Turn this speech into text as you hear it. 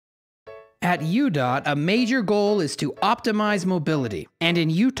At UDOT, a major goal is to optimize mobility. And in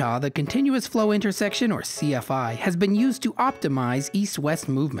Utah, the Continuous Flow Intersection, or CFI, has been used to optimize east-west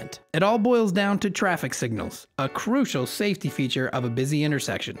movement. It all boils down to traffic signals, a crucial safety feature of a busy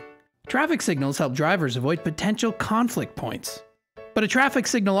intersection. Traffic signals help drivers avoid potential conflict points. But a traffic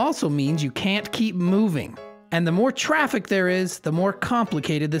signal also means you can't keep moving. And the more traffic there is, the more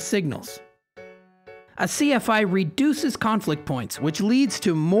complicated the signals. A CFI reduces conflict points, which leads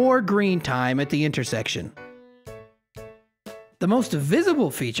to more green time at the intersection. The most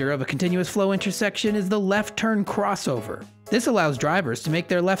visible feature of a continuous flow intersection is the left turn crossover. This allows drivers to make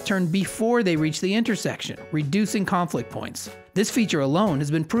their left turn before they reach the intersection, reducing conflict points. This feature alone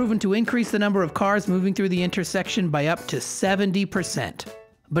has been proven to increase the number of cars moving through the intersection by up to 70%.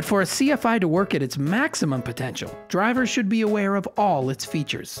 But for a CFI to work at its maximum potential, drivers should be aware of all its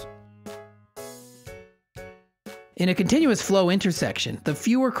features. In a continuous flow intersection, the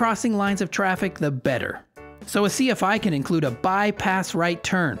fewer crossing lines of traffic, the better. So a CFI can include a bypass right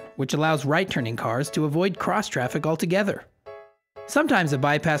turn, which allows right-turning cars to avoid cross-traffic altogether. Sometimes a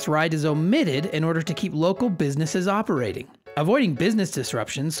bypass right is omitted in order to keep local businesses operating. Avoiding business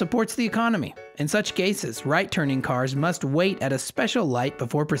disruptions supports the economy. In such cases, right-turning cars must wait at a special light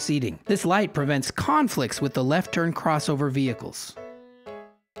before proceeding. This light prevents conflicts with the left-turn crossover vehicles.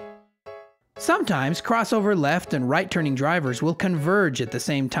 Sometimes crossover left and right-turning drivers will converge at the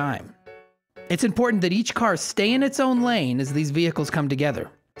same time. It's important that each car stay in its own lane as these vehicles come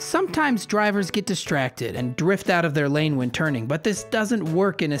together. Sometimes drivers get distracted and drift out of their lane when turning, but this doesn't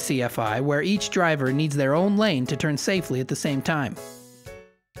work in a CFI where each driver needs their own lane to turn safely at the same time.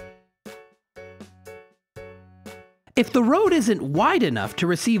 If the road isn't wide enough to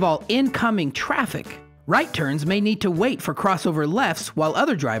receive all incoming traffic, right turns may need to wait for crossover lefts while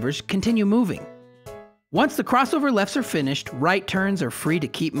other drivers continue moving. Once the crossover lefts are finished, right turns are free to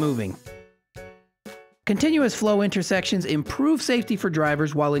keep moving. Continuous flow intersections improve safety for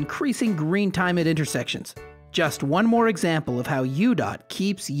drivers while increasing green time at intersections. Just one more example of how UDOT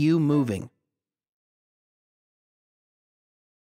keeps you moving.